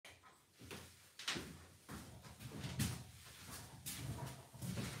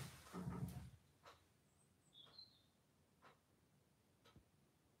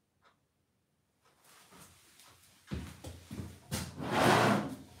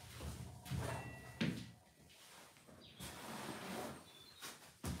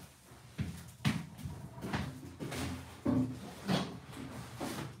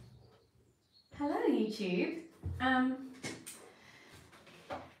YouTube.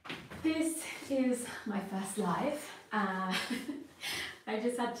 This is my first live. I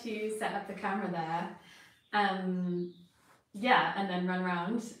just had to set up the camera there. Yeah, and then run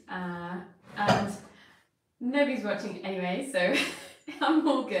around. And nobody's watching anyway, so I'm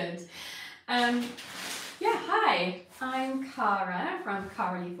all good. Yeah, hi, I'm Cara from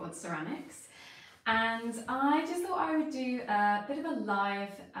Cara Leaford Ceramics. And I just thought I would do a bit of a live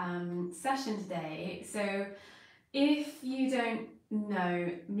session today. So if you don't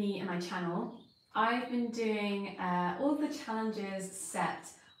know me and my channel, I've been doing all the challenges set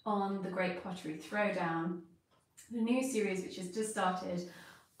on the Great Pottery Throwdown, the new series which has just started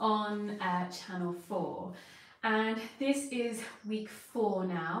on channel 4. And this is week 4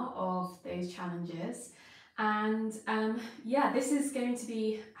 now of those challenges. And yeah, this is going to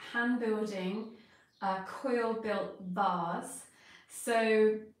be hand building a coil built vase.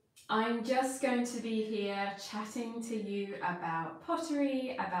 So I'm just going to be here chatting to you about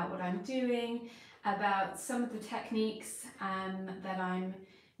pottery, about what I'm doing, about some of the techniques that I'm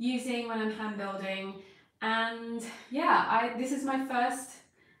using when I'm hand building. And yeah, this is my first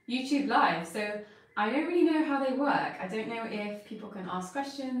YouTube live, so I don't really know how they work. I don't know if people can ask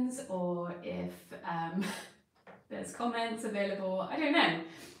questions or if there's comments available. I don't know.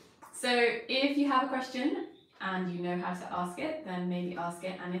 So if you have a question and you know how to ask it, then maybe ask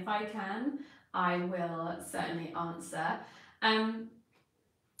it. And if I can, I will certainly answer.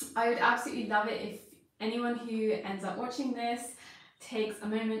 I would absolutely love it if anyone who ends up watching this takes a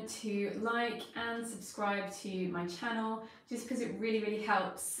moment to like and subscribe to my channel, just because it really, really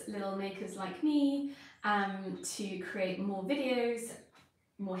helps little makers like me to create more videos,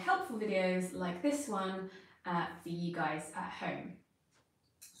 more helpful videos like this one for you guys at home.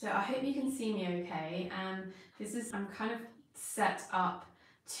 So I hope you can see me okay. I'm kind of set up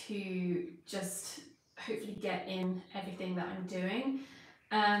to just hopefully get in everything that I'm doing.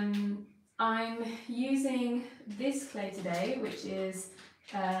 I'm using this clay today, which is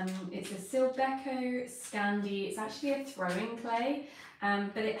it's a Silbeco Scandi. It's actually a throwing clay,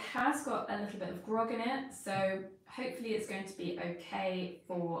 but it has got a little bit of grog in it, so hopefully it's going to be okay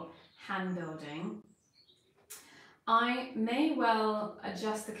for hand building. I may well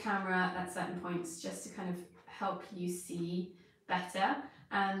adjust the camera at certain points just to kind of help you see better.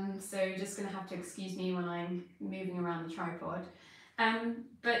 So you're just going to have to excuse me when I'm moving around the tripod.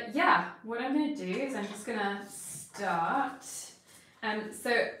 But yeah, what I'm going to do is I'm just going to start.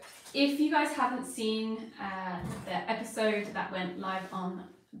 So if you guys haven't seen the episode that went live on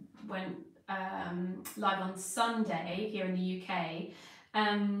Sunday here in the UK,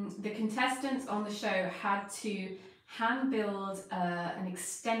 the contestants on the show had to hand build an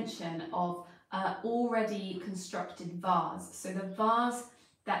extension of already constructed vase. So the vase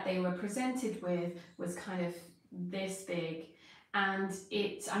that they were presented with was kind of this big, and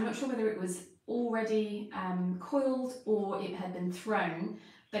I'm not sure whether it was already coiled or it had been thrown,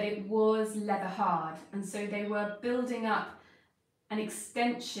 but it was leather hard, and so they were building up an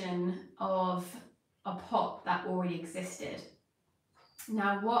extension of a pot that already existed.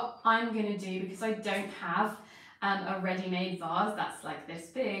 Now what I'm going to do, because I don't have a ready-made vase that's like this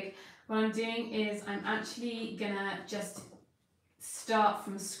big, what I'm doing is I'm actually going to just start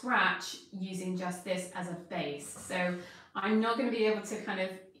from scratch using just this as a base. So I'm not going to be able to kind of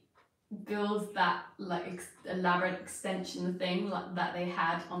build that like elaborate extension thing that they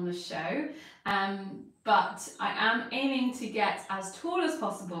had on the show, but I am aiming to get as tall as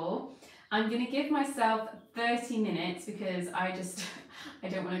possible. I'm going to give myself 30 minutes because I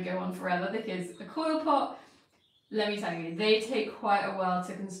don't want to go on forever, because a coil pot, let me tell you, they take quite a while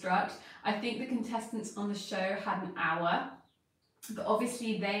to construct. I think the contestants on the show had an hour, but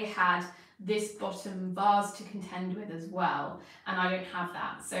obviously they had this bottom vase to contend with as well, and I don't have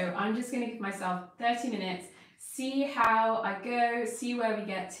that. So I'm just going to give myself 30 minutes, see how I go, see where we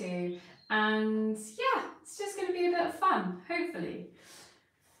get to, and yeah, it's just going to be a bit of fun, hopefully.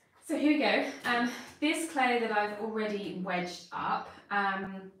 So here we go. This clay that I've already wedged up,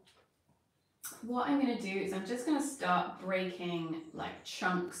 what I'm going to do is I'm just going to start breaking like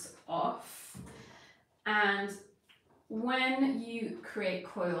chunks off. And when you create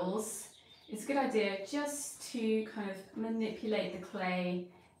coils, it's a good idea just to kind of manipulate the clay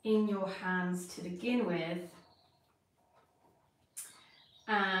in your hands to begin with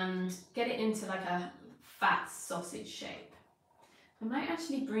and get it into like a fat sausage shape. I might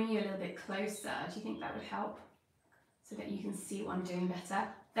actually bring you a little bit closer. Do you think that would help? So that you can see what I'm doing better.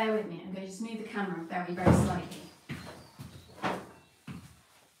 Bear with me, I'm going to just move the camera very, very slightly.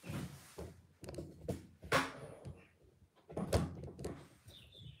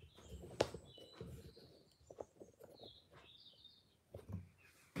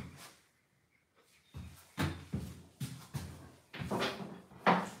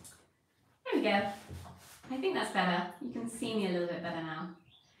 we go. I think that's better. You can see me a little bit better now.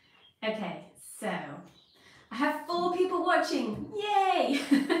 Okay, so I have 4 people watching. Yay!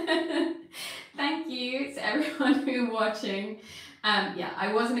 Thank you to everyone who's watching. Yeah,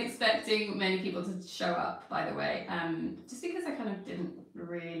 I wasn't expecting many people to show up, by the way, just because I kind of didn't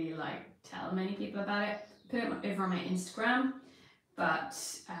really like tell many people about it. Put it over on my Instagram, but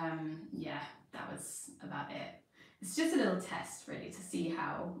yeah, that was about it. It's just a little test really to see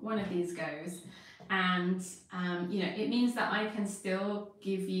how one of these goes, and you know, it means that I can still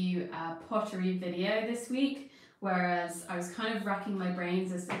give you a pottery video this week, whereas I was kind of racking my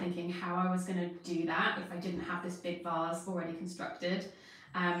brains as to thinking how I was going to do that if I didn't have this big vase already constructed.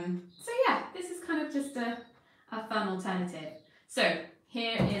 So yeah, this is kind of just a fun alternative. So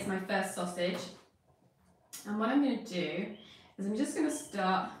here is my first sausage, and what I'm going to do is I'm just going to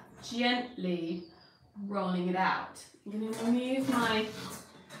start gently rolling it out. I'm going to remove my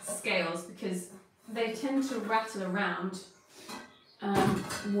scales because they tend to rattle around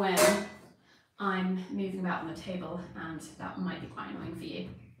when I'm moving about on the table, and that might be quite annoying for you.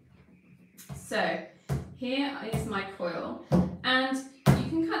 So here is my coil, and you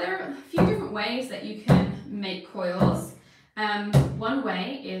can there are a few different ways that you can make coils. One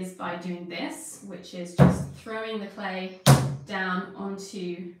way is by doing this, which is just throwing the clay down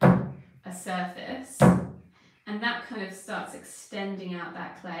onto a surface, and that kind of starts extending out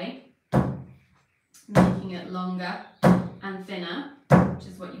that clay, making it longer and thinner, which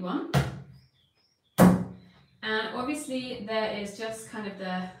is what you want. And obviously there is just kind of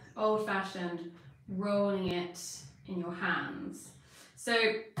the old-fashioned rolling it in your hands. So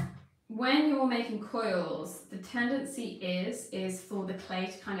when you're making coils, the tendency is for the clay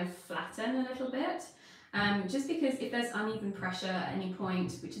to kind of flatten a little bit, just because if there's uneven pressure at any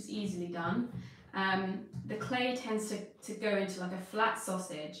point, which is easily done, the clay tends to go into like a flat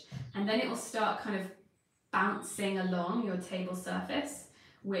sausage, and then it will start kind of bouncing along your table surface,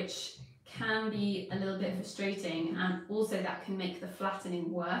 which can be a little bit frustrating, and also that can make the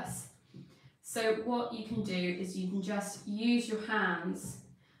flattening worse. So what you can do is you can just use your hands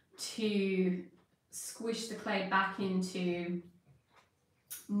to squish the clay back into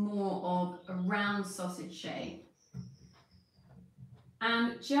more of a round sausage shape,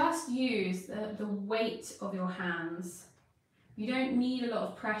 and just use the weight of your hands. You don't need a lot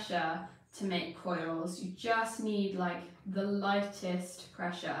of pressure to make coils, you just need like the lightest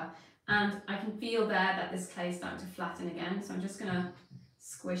pressure. And I can feel there that this clay is starting to flatten again, so I'm just going to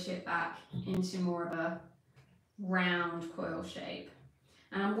squish it back into more of a round coil shape.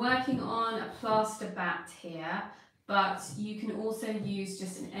 And I'm working on a plaster bat here, but you can also use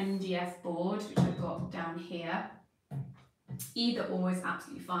just an MDF board, which I've got down here. Either or is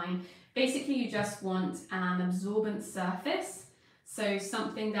absolutely fine. Basically, you just want an absorbent surface, so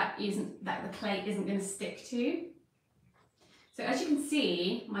something that the clay isn't going to stick to. So as you can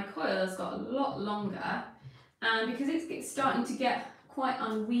see, my coil has got a lot longer, and because it's starting to get quite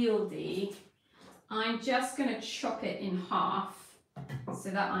unwieldy, I'm just going to chop it in half so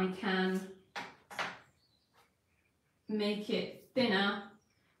that I can make it thinner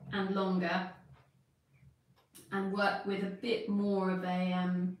and longer and work with a bit more of a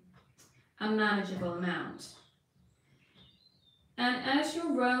manageable amount. And as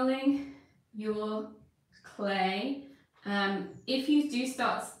you're rolling your clay, if you do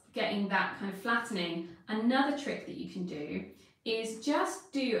start getting that kind of flattening, another trick that you can do is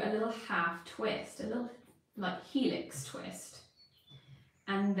just do a little half twist, a little like helix twist,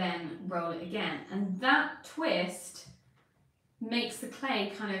 and then roll it again. And that twist makes the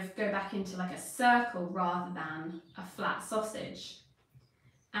clay kind of go back into like a circle rather than a flat sausage.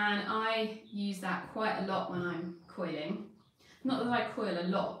 And I use that quite a lot when I'm coiling. Not that I coil a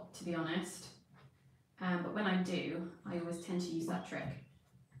lot, to be honest, but when I do, I always tend to use that trick.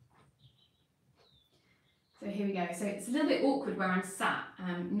 So here we go. So it's a little bit awkward where I'm sat.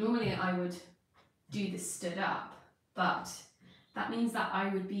 Normally I would do this stood up, but that means that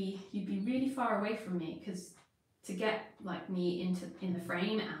you'd be really far away from me, because to get like me in the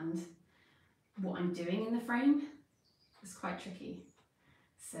frame and what I'm doing in the frame is quite tricky.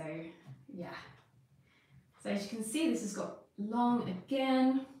 So yeah. So as you can see, this has got long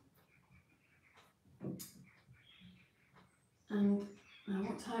again. And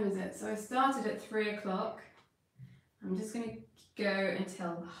what time is it? So I started at 3 o'clock. I'm just going to go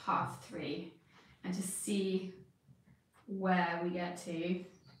until 3:30 and just see where we get to.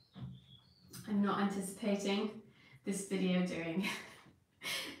 I'm not anticipating this video doing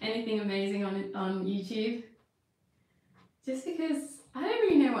anything amazing on YouTube, just because I don't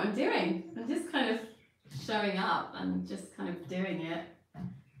really know what I'm doing. I'm just kind of showing up and just kind of doing it.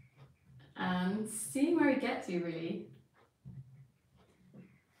 and seeing where we get to, really.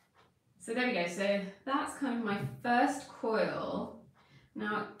 So there we go, so that's kind of my first coil.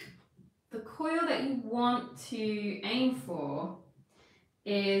 Now, the coil that you want to aim for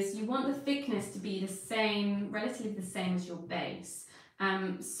is you want the thickness to be the same, relatively the same as your base.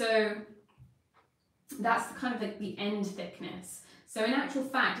 So that's kind of like the end thickness. So in actual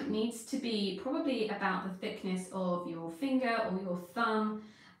fact, it needs to be probably about the thickness of your finger or your thumb.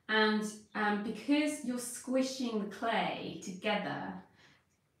 And because you're squishing the clay together,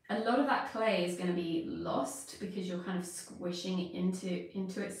 a lot of that clay is going to be lost because you're kind of squishing it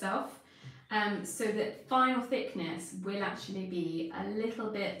into itself. So the final thickness will actually be a little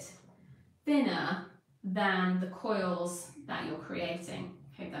bit thinner than the coils that you're creating.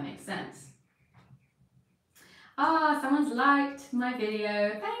 Hope that makes sense. Ah, someone's liked my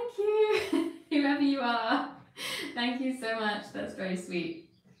video. Thank you, whoever you are. Thank you so much. That's very sweet.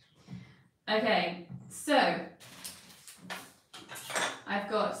 Okay, so I've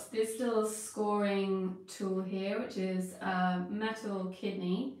got this little scoring tool here, which is a metal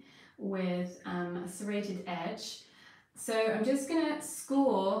kidney with a serrated edge. So I'm just going to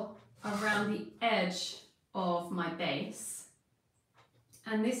score around the edge of my base,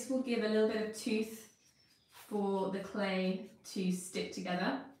 and this will give a little bit of tooth for the clay to stick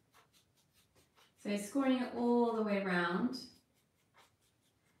together. So scoring it all the way around.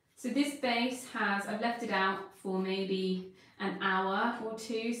 So this base has, I've left it out for maybe an hour or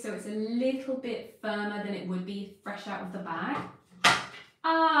two, so it's a little bit firmer than it would be fresh out of the bag.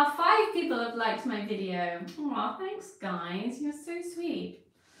 Ah, 5 people have liked my video. Aw, thanks guys, you're so sweet.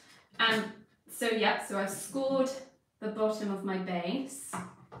 So yeah, so I've scored the bottom of my base.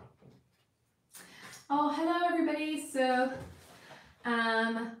 Oh, hello everybody. So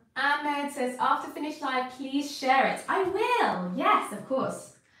Ahmed says, after finish live, please share it. I will, yes, of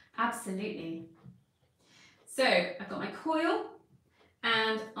course, absolutely. So I've got my coil,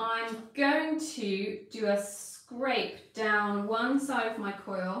 and I'm going to do a scrape down one side of my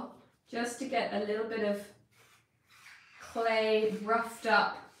coil just to get a little bit of clay roughed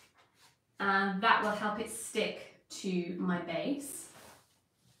up, and that will help it stick to my base.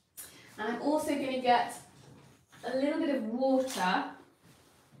 And I'm also going to get a little bit of water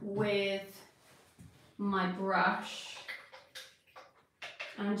with my brush,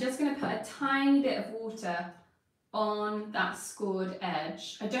 and I'm just going to put a tiny bit of water on that scored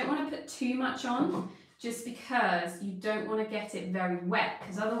edge. I don't want to put too much on, just because you don't want to get it very wet,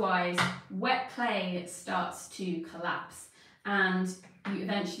 because otherwise wet clay starts to collapse, and you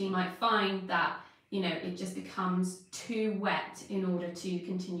eventually might find that, you know, it just becomes too wet in order to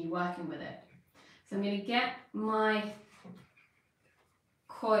continue working with it. So I'm going to get my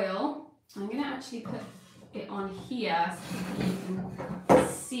coil, I'm going to actually put it on here so you can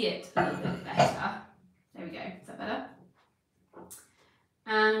see it a little bit better. There we go, is that better?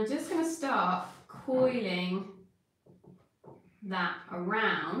 And I'm just going to start coiling that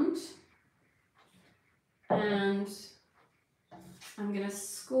around, and I'm going to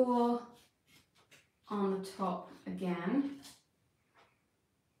score on the top again.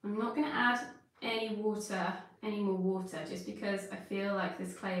 I'm not going to add any more water, just because I feel like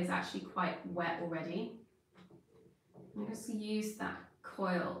this clay is actually quite wet already. I'm just going to use that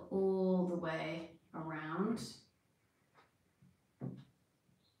coil all the way around.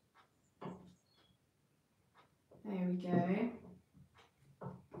 There we go.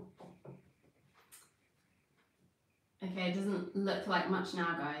 Okay, it doesn't look like much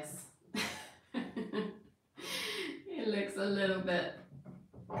now, guys. It looks a little bit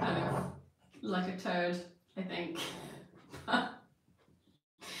kind of like a toad, I think.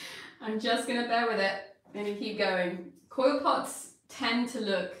 I'm just gonna bear with it. I'm gonna keep going. Coil pots tend to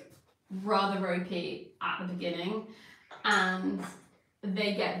look rather ropey at the beginning, and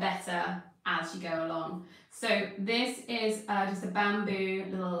they get better as you go along. So this is just a bamboo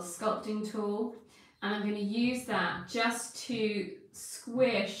little sculpting tool, and I'm going to use that just to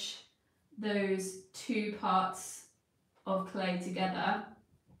squish those 2 parts of clay together.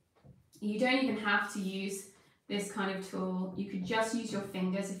 You don't even have to use this kind of tool. You could just use your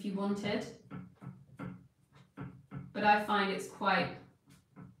fingers if you wanted, but I find it's quite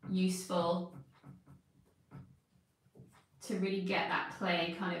useful to really get that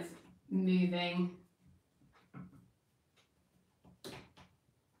clay kind of moving.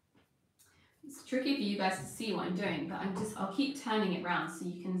 It's tricky for you guys to see what I'm doing, but I'll keep turning it around so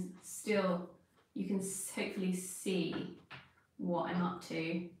you can hopefully see what I'm up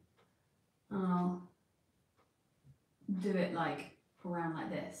to. I'll do it like around like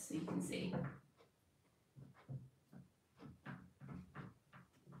this so you can see.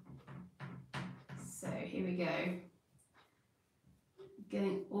 So here we go.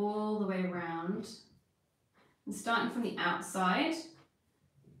 Getting all the way around. I'm starting from the outside,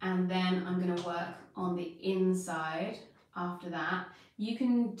 and then I'm going to work on the inside after that. You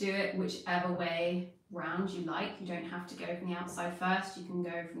can do it whichever way round you like. You don't have to go from the outside first. You can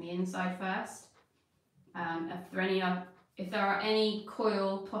go from the inside first. If there are any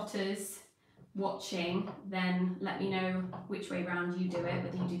coil potters watching, then let me know which way round you do it,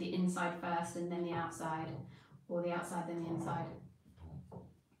 whether you do the inside first and then the outside, or the outside then the inside.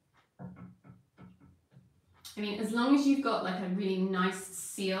 I mean, as long as you've got like a really nice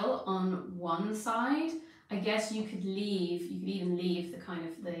seal on one side, I guess you could even leave the kind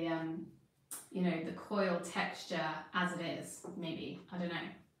of the, you know, the coil texture as it is, maybe, I don't know.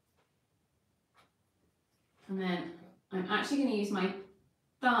 And then I'm actually going to use my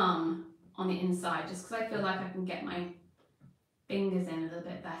thumb on the inside, just because I feel like I can get my fingers in a little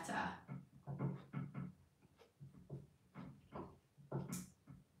bit better.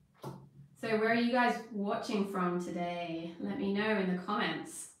 So where are you guys watching from today? Let me know in the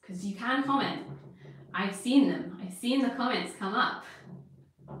comments, because you can comment. I've seen them. I've seen the comments come up.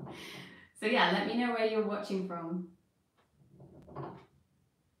 So yeah, let me know where you're watching from.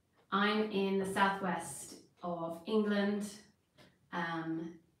 I'm in the southwest of England,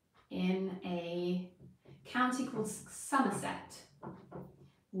 in a county called Somerset,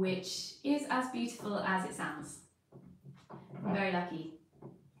 which is as beautiful as it sounds. I'm very lucky.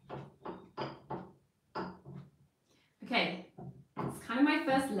 Okay, it's kind of my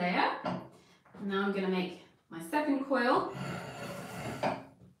first layer. Now I'm going to make my second coil.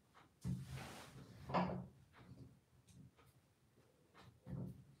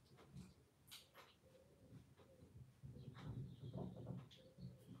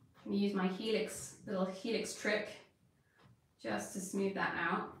 I'm going to use my little helix trick just to smooth that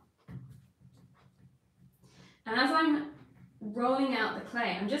out. And as I'm rolling out the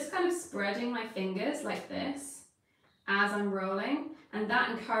clay, I'm just kind of spreading my fingers like this as I'm rolling, and that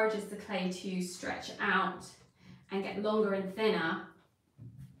encourages the clay to stretch out and get longer and thinner,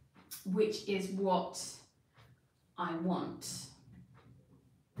 which is what I want.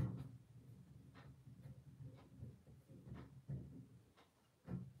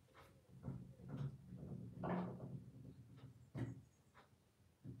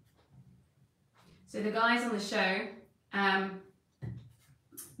 So the guys on the show,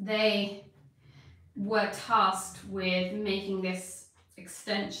 they were tasked with making this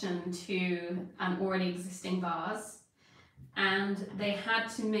extension to an already existing vase, and they had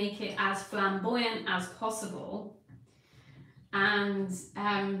to make it as flamboyant as possible. And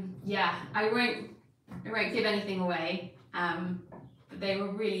yeah, I won't give anything away, but they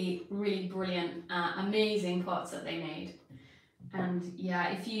were really, really brilliant, amazing pots that they made. And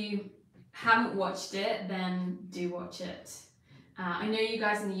yeah, if you haven't watched it, then do watch it. I know you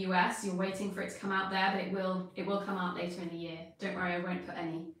guys in the US, you're waiting for it to come out there, but it will come out later in the year. Don't worry, I won't put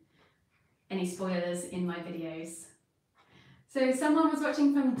any spoilers in my videos. So someone was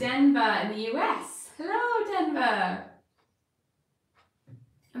watching from Denver in the US. Hello, Denver.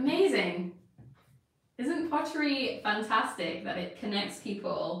 Amazing. Isn't pottery fantastic that it connects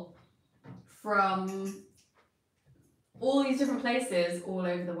people from all these different places all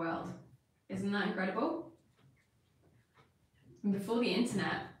over the world? Isn't that incredible? And before the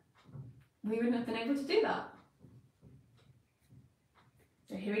internet, we wouldn't have been able to do that.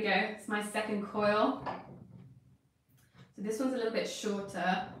 So here we go, it's my second coil. So this one's a little bit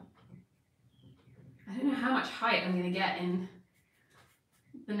shorter. I don't know how much height I'm going to get in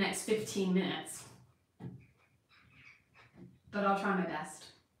the next 15 minutes, but I'll try my best.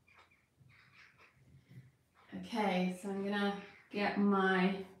 Okay, so I'm going to get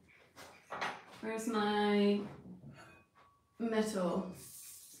my, where's my metal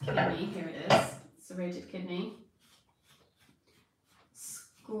kidney? Here it is, serrated kidney.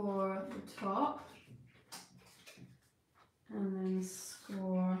 Score the top, and then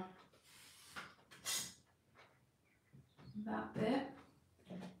score that bit,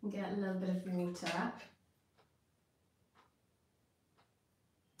 and get a little bit of water.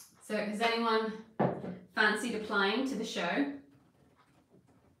 So has anyone fancied applying to the show?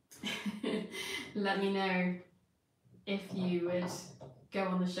 Let me know if you would go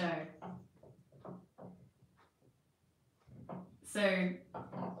on the show. So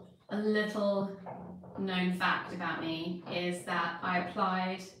a little known fact about me is that I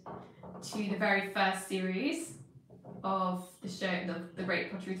applied to the very first series of the show, the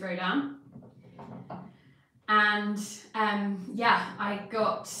Great Pottery Throwdown, and yeah, I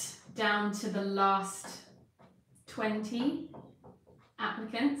got down to the last 20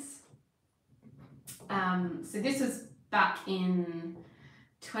 applicants, So this was back in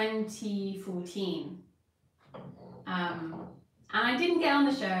 2014. And I didn't get on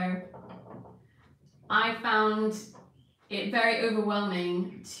the show. I found it very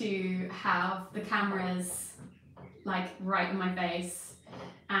overwhelming to have the cameras like right in my face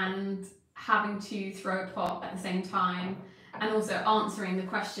and having to throw a pot at the same time and also answering the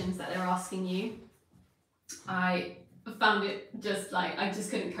questions that they're asking you. I found it just like, I just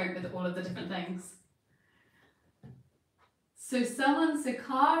couldn't cope with all of the different things. So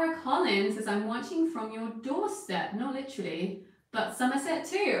Sakara Collins says, I'm watching from your doorstep, not literally, but Somerset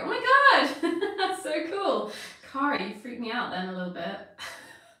too. Oh my God, that's so cool. Kari, you freaked me out then a little bit.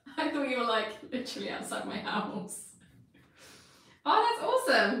 I thought you were like literally outside my house. Oh, that's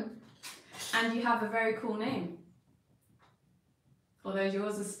awesome. And you have a very cool name. Although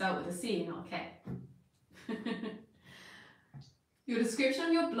yours is spelled with a C, not a K. Your description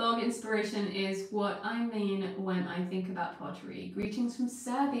on your blog inspiration is what I mean when I think about pottery. Greetings from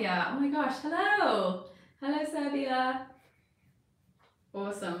Serbia. Oh my gosh, hello. Hello, Serbia.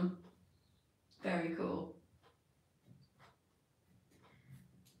 Awesome. Very cool.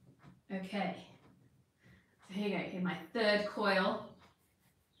 Okay. So here you go. Here's my third coil.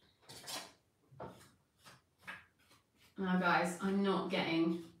 Now guys, I'm not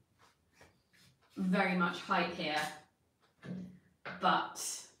getting very much height here, but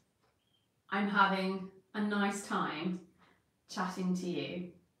I'm having a nice time chatting to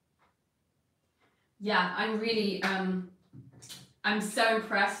you. Yeah, I'm really, I'm so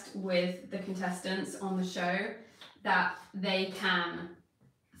impressed with the contestants on the show that they can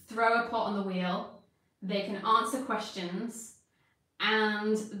throw a pot on the wheel, they can answer questions,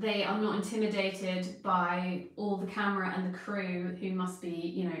 and they are not intimidated by all the camera and the crew who must be,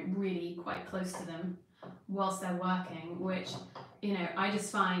 you know, really quite close to them whilst they're working, which, you know, I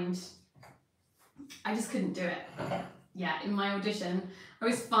just find, I just couldn't do it. Yeah, in my audition, I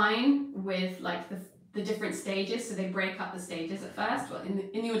was fine with like the different stages, so they break up the stages at first. Well, in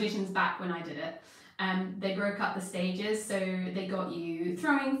the auditions back when I did it, they broke up the stages, so they got you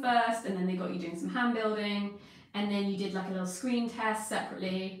throwing first, and then they got you doing some hand building, and then you did like a little screen test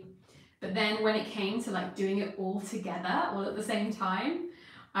separately. But then when it came to like doing it all together, all at the same time,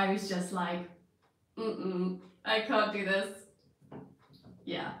 I was just like, I can't do this.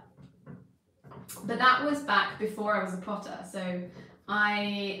 Yeah. But that was back before I was a potter. So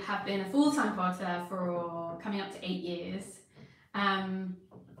I have been a full-time potter for coming up to 8 years. And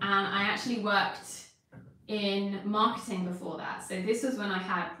I actually worked in marketing before that. So this was when I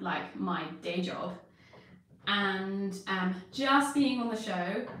had like my day job. And just being on the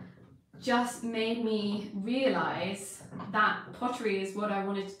show just made me realise that pottery is what I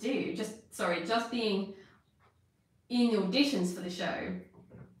wanted to do. Just being in the auditions for the show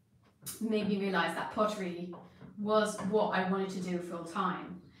made me realise that pottery was what I wanted to do full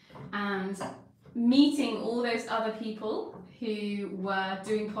time. And meeting all those other people who were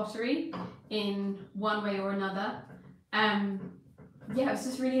doing pottery in one way or another, yeah, it was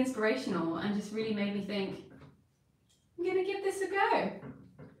just really inspirational and just really made me think, I'm gonna give this a go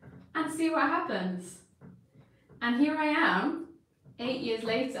and see what happens. And here I am, 8 years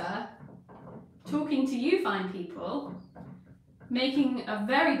later, talking to you fine people, making a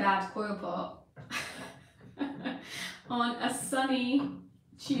very bad coil pot on a sunny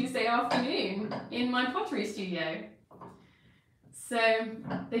Tuesday afternoon in my pottery studio. So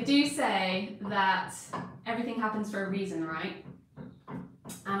they do say that everything happens for a reason, right?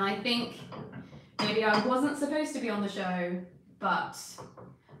 And I think maybe I wasn't supposed to be on the show, but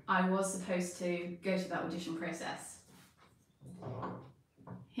I was supposed to go through that audition process.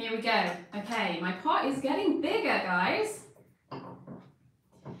 Here we go. Okay, my pot is getting bigger, guys.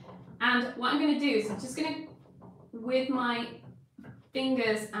 And what I'm going to do is I'm just going to, with my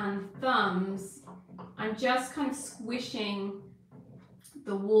fingers and thumbs, I'm just kind of squishing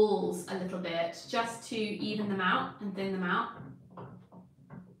the walls a little bit just to even them out and thin them out.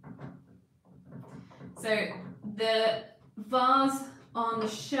 So the vase on the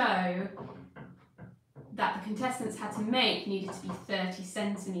show that the contestants had to make needed to be 30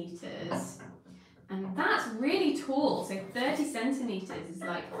 centimetres. And that's really tall. So 30 centimetres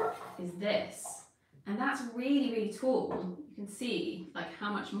is this. And that's really, really tall. You can see like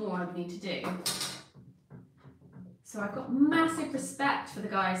how much more I would need to do. So I've got massive respect for the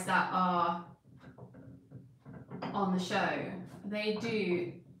guys that are on the show. They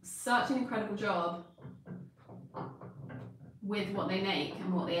do such an incredible job with what they make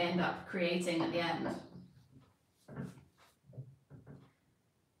and what they end up creating at the end.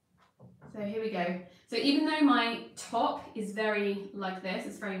 So here we go. So even though my top is very like this,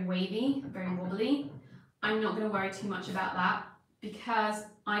 it's very wavy, very wobbly, I'm not going to worry too much about that because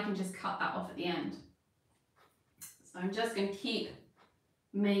I can just cut that off at the end. So I'm just going to keep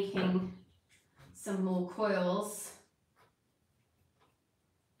making some more coils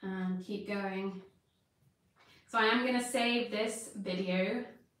and keep going. So I am going to save this video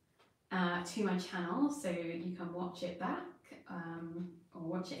to my channel so you can watch it back or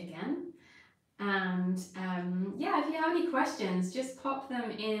watch it again. And yeah, if you have any questions, just pop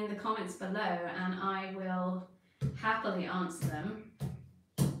them in the comments below and I will happily answer them.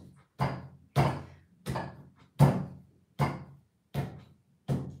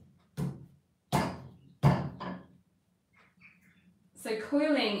 So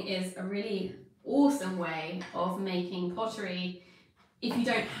coiling is a really awesome way of making pottery if you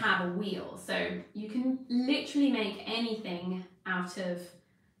don't have a wheel. So you can literally make anything out of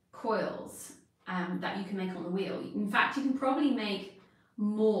coils that you can make on the wheel. In fact, you can probably make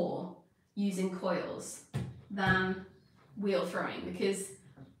more using coils than wheel throwing because,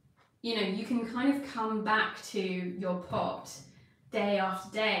 you know, you can kind of come back to your pot day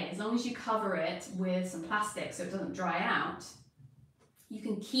after day. As long as you cover it with some plastic so it doesn't dry out, you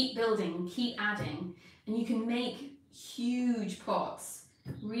can keep building, keep adding, and you can make huge pots,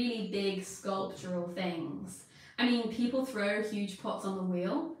 really big sculptural things. I mean, people throw huge pots on the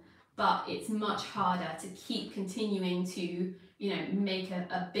wheel, but it's much harder to keep continuing to, you know, make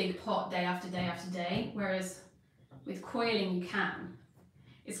a big pot day after day after day, whereas with coiling you can.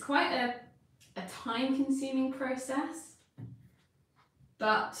 It's quite a time-consuming process,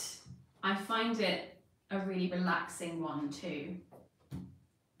 but I find it a really relaxing one too.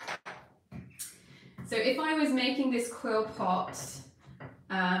 So if I was making this coil pot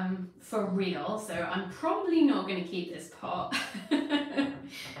for real, so I'm probably not going to keep this pot.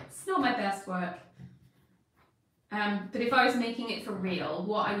 It's not my best work. But if I was making it for real,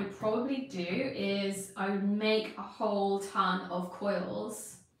 what I would probably do is I would make a whole ton of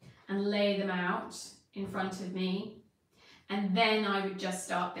coils and lay them out in front of me, and then I would just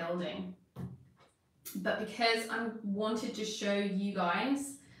start building. But because I wanted to show you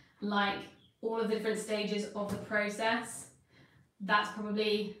guys like all of the different stages of the process, that's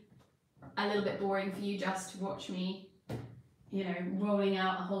probably a little bit boring for you just to watch me, you know, rolling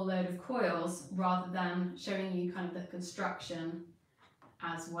out a whole load of coils rather than showing you kind of the construction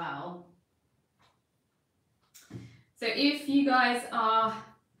as well. So if you guys are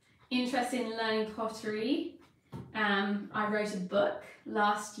interested in learning pottery, I wrote a book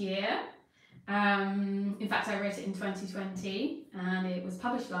last year. In fact, I wrote it in 2020 and it was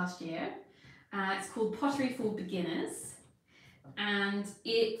published last year. It's called Pottery for Beginners, and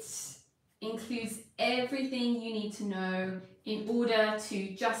it includes everything you need to know in order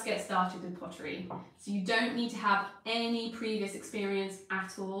to just get started with pottery. So you don't need to have any previous experience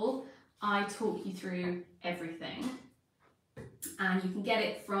at all. I talk you through everything, and you can get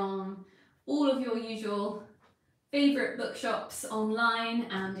it from all of your usual favourite bookshops online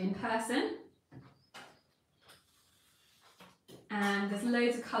and in person. And there's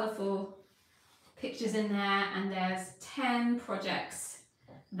loads of colourful pictures in there, and there's 10 projects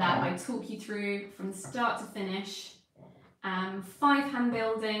that I talk you through from start to finish. 5 hand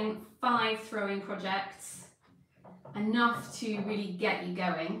building, 5 throwing projects, enough to really get you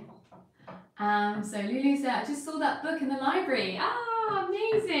going. So Lulu said, I just saw that book in the library. Ah,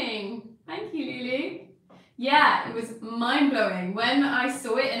 amazing. Thank you, Lulu. Yeah, it was mind-blowing. When I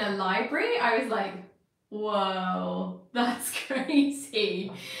saw it in a library, I was like, whoa, that's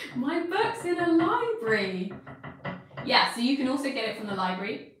crazy. My book's in a library. Yeah, so you can also get it from the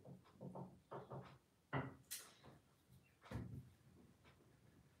library.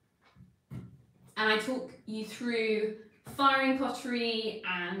 And I talk you through firing pottery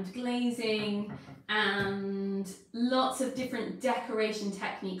and glazing and lots of different decoration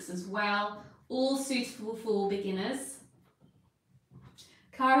techniques as well, all suitable for beginners.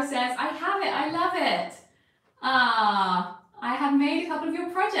 Cara says, I have it, I love it. Ah, I have made a couple of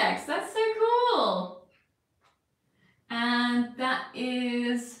your projects. That's so cool. And that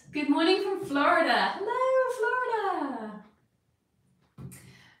is good morning from Florida. Hello, Florida.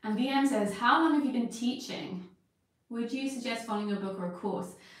 And VM says, how long have you been teaching? Would you suggest following a book or a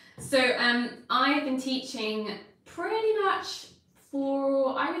course? So I've been teaching pretty much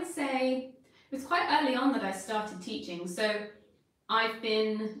for, I would say, it was quite early on that I started teaching. So I've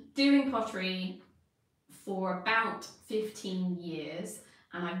been doing pottery for about 15 years,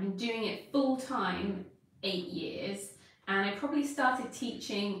 and I've been doing it full time 8 years, and I probably started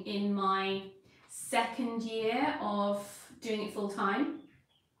teaching in my 2nd year of doing it full time.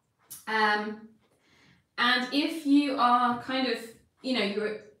 And if you are kind of, you know,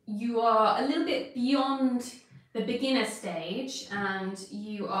 you're you are a little bit beyond the beginner stage and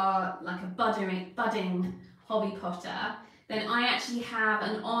you are like a budding hobby potter, then I actually have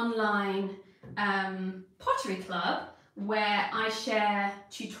an online pottery club where I share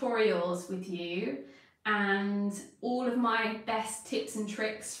tutorials with you and all of my best tips and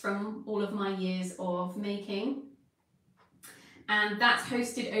tricks from all of my years of making. And that's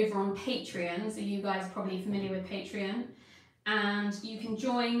hosted over on Patreon, so you guys are probably familiar with Patreon. And you can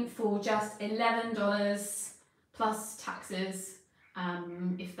join for just $11 plus taxes,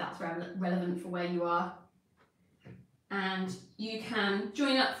 if that's relevant for where you are. And you can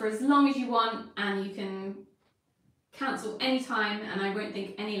join up for as long as you want, and you can cancel anytime, and I won't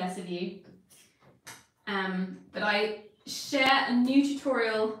think any less of you. But I share a new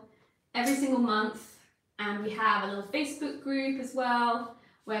tutorial every single month, and we have a little Facebook group as well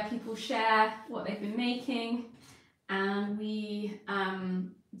where people share what they've been making, and we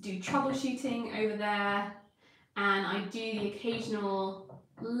do troubleshooting over there, and I do the occasional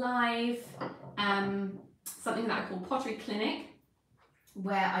live something that I call Pottery Clinic,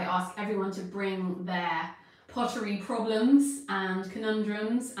 where I ask everyone to bring their pottery problems and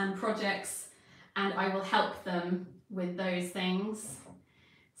conundrums and projects, and I will help them with those things.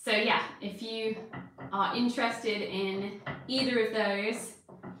 So yeah, if you are interested in either of those,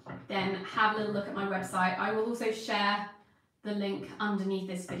 then have a little look at my website. I will also share the link underneath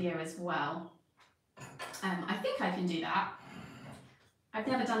this video as well. I think I can do that. I've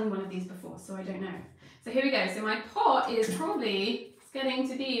never done one of these before, so I don't know. So here we go. So my pot is probably, it's getting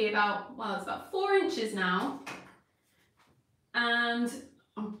to be about, well, it's about 4 inches now. And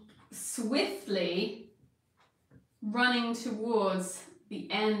I'm swiftly running towards the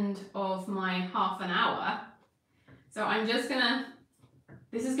end of my half an hour. So I'm just gonna,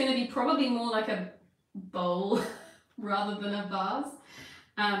 this is gonna be probably more like a bowl rather than a vase.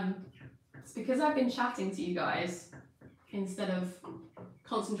 It's because I've been chatting to you guys instead of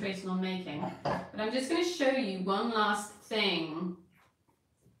concentrating on making. But I'm just going to show you one last thing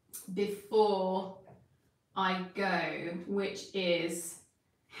before I go, which is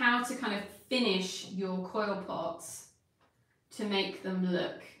how to kind of finish your coil pots to make them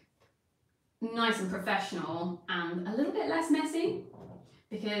look nice and professional and a little bit less messy,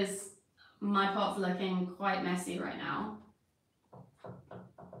 because my pot's looking quite messy right now.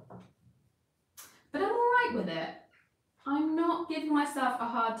 But I'm all right with it. I'm not giving myself a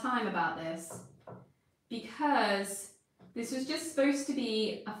hard time about this, because this was just supposed to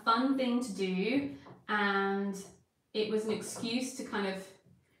be a fun thing to do, and it was an excuse to kind of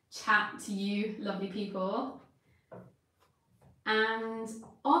chat to you lovely people. And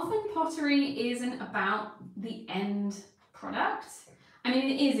often pottery isn't about the end product. I mean,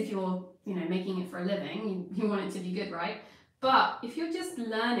 it is if you're, you know, making it for a living, you want it to be good, right? But if you're just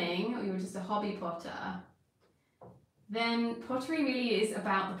learning, or you're just a hobby potter, then pottery really is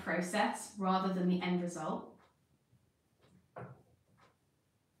about the process rather than the end result.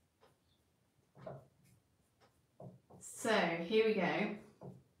 So here we go.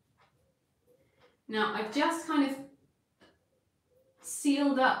 Now I've just kind of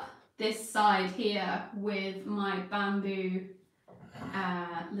sealed up this side here with my bamboo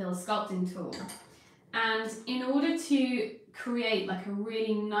little sculpting tool. And in order to create like a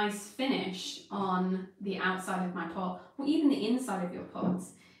really nice finish on the outside of my pot, or even the inside of your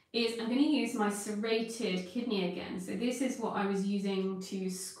pots, is I'm going to use my serrated kidney again. So this is what I was using to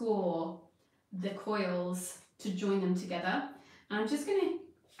score the coils to join them together. And I'm just going to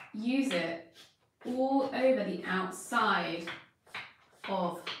use it all over the outside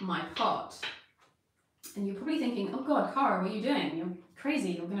of my pot. And you're probably thinking, oh God, Cara, what are you doing? You're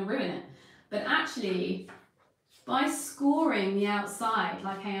crazy, you're going to ruin it. But actually, by scoring the outside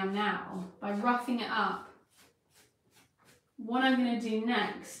like I am now, by roughing it up, what I'm going to do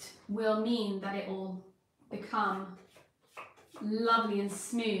next will mean that it will become lovely and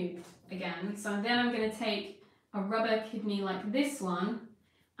smooth again. So then I'm going to take a rubber kidney like this one,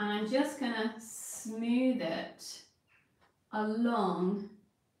 and I'm just going to smooth it along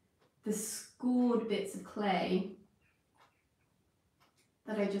the scored bits of clay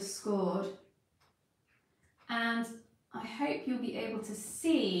that I just scored. And I hope you'll be able to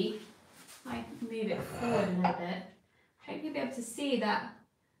see, if I move it forward a little bit, I hope you'll be able to see that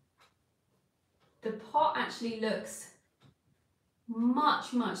the pot actually looks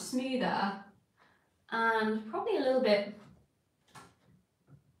much, much smoother and probably a little bit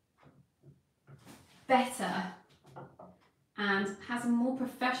better and has a more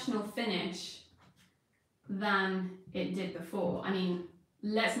professional finish than it did before. I mean,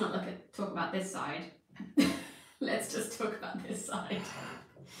 let's not talk about this side. Let's just talk about this side.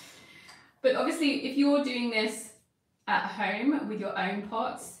 But obviously, if you're doing this at home with your own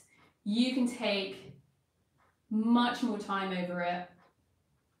pots, you can take much more time over it,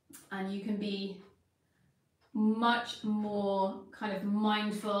 and you can be much more kind of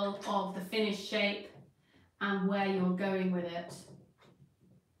mindful of the finished shape and where you're going with it,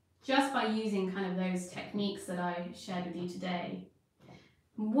 just by using kind of those techniques that I shared with you today.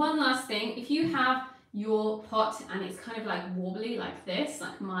 One last thing, if you have your pot and it's kind of like wobbly like this,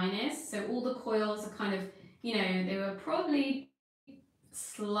 like mine is, so all the coils are kind of, you know, they were probably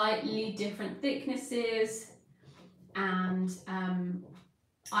slightly different thicknesses, and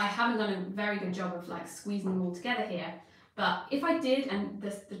I haven't done a very good job of like squeezing them all together here. But if I did, and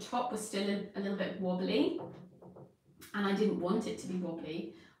the top was still a little bit wobbly, and I didn't want it to be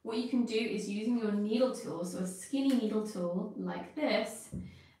wobbly, what you can do is using your needle tool, so a skinny needle tool like this,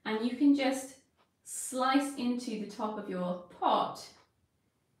 and you can just slice into the top of your pot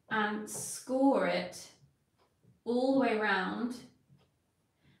and score it all the way around.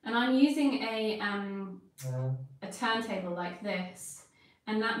 And I'm using a turntable like this,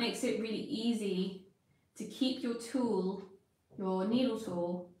 and that makes it really easy to keep your tool, your needle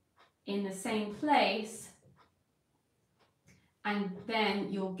tool, in the same place, and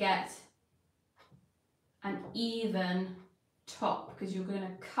then you'll get an even top because you're going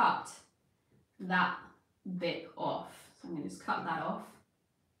to cut that bit off. So I'm going to just cut that off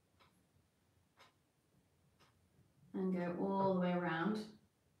and go all the way around.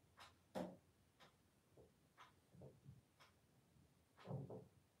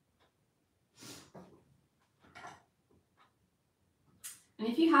 And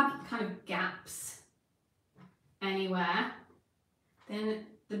if you have kind of gaps anywhere, then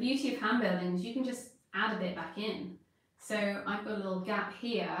the beauty of hand building is you can just add a bit back in. So I've got a little gap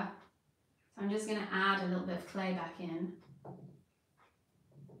here, so I'm just going to add a little bit of clay back in.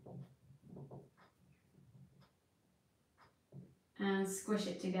 And squish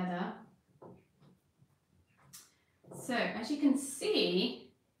it together. So as you can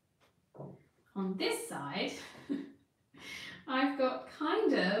see on this side, I've got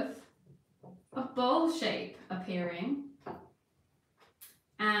kind of a bowl shape appearing.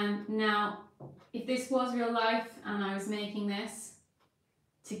 And now, if this was real life and I was making this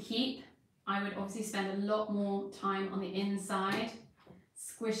to keep, I would obviously spend a lot more time on the inside,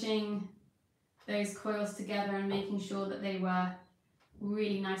 squishing those coils together and making sure that they were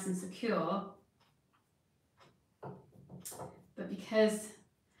really nice and secure. But because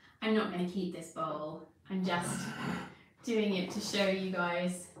I'm not going to keep this bowl, I'm just doing it to show you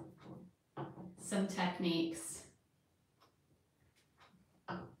guys some techniques.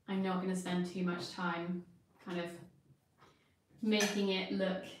 I'm not going to spend too much time kind of making it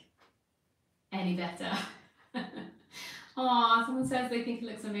look any better. Aw, someone says they think it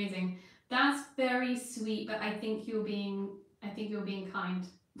looks amazing. That's very sweet, but I think you're being kind.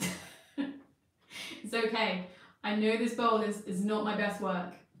 It's okay. I know this bowl is not my best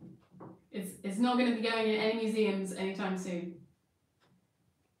work. It's not going to be going in any museums anytime soon.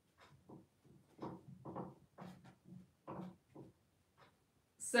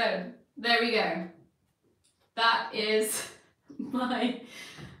 So there we go. That is my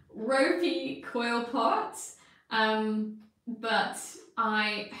ropey coil pot. But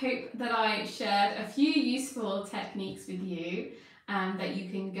I hope that I shared a few useful techniques with you that you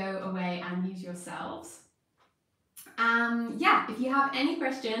can go away and use yourselves. Yeah, if you have any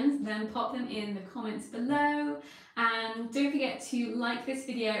questions, then pop them in the comments below, and don't forget to like this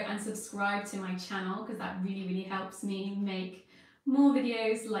video and subscribe to my channel, because that really helps me make more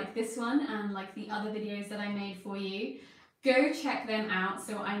videos like this one and like the other videos that I made for you. Go check them out.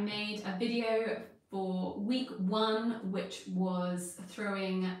 So I made a video for week 1, which was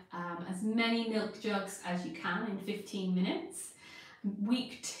throwing as many milk jugs as you can in 15 minutes.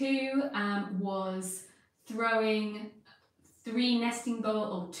 Week 2 was throwing 3 nesting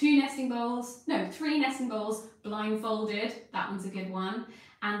bowls blindfolded. That one's a good one.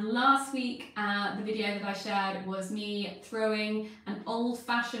 And last week, the video that I shared was me throwing an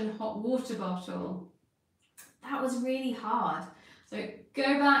old-fashioned hot water bottle. That was really hard. So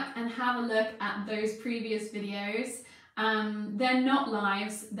go back and have a look at those previous videos. They're not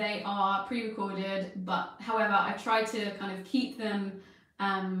lives, they are pre-recorded, but however, I tried to kind of keep them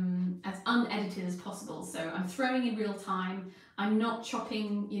as unedited as possible. So I'm throwing in real time. I'm not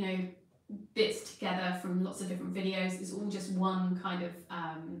chopping, you know, bits together from lots of different videos. It's all just one kind of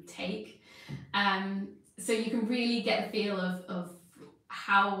take. So you can really get a feel of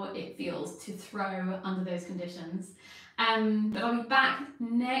how it feels to throw under those conditions. But I'll be back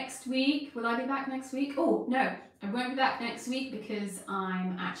next week. Will I be back next week? Oh, no, I won't be back next week because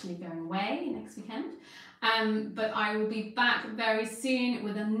I'm actually going away next weekend. But I will be back very soon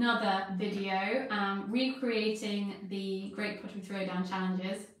with another video recreating the Great Pottery Throwdown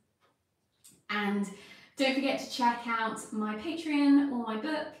challenges. And don't forget to check out my Patreon or my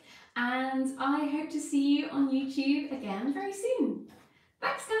book, and I hope to see you on YouTube again very soon.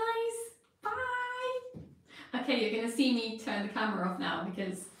 Thanks guys, bye! Okay, you're going to see me turn the camera off now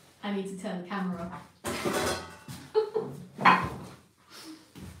because I need to turn the camera off.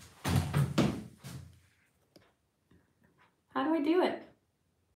 How do I do it?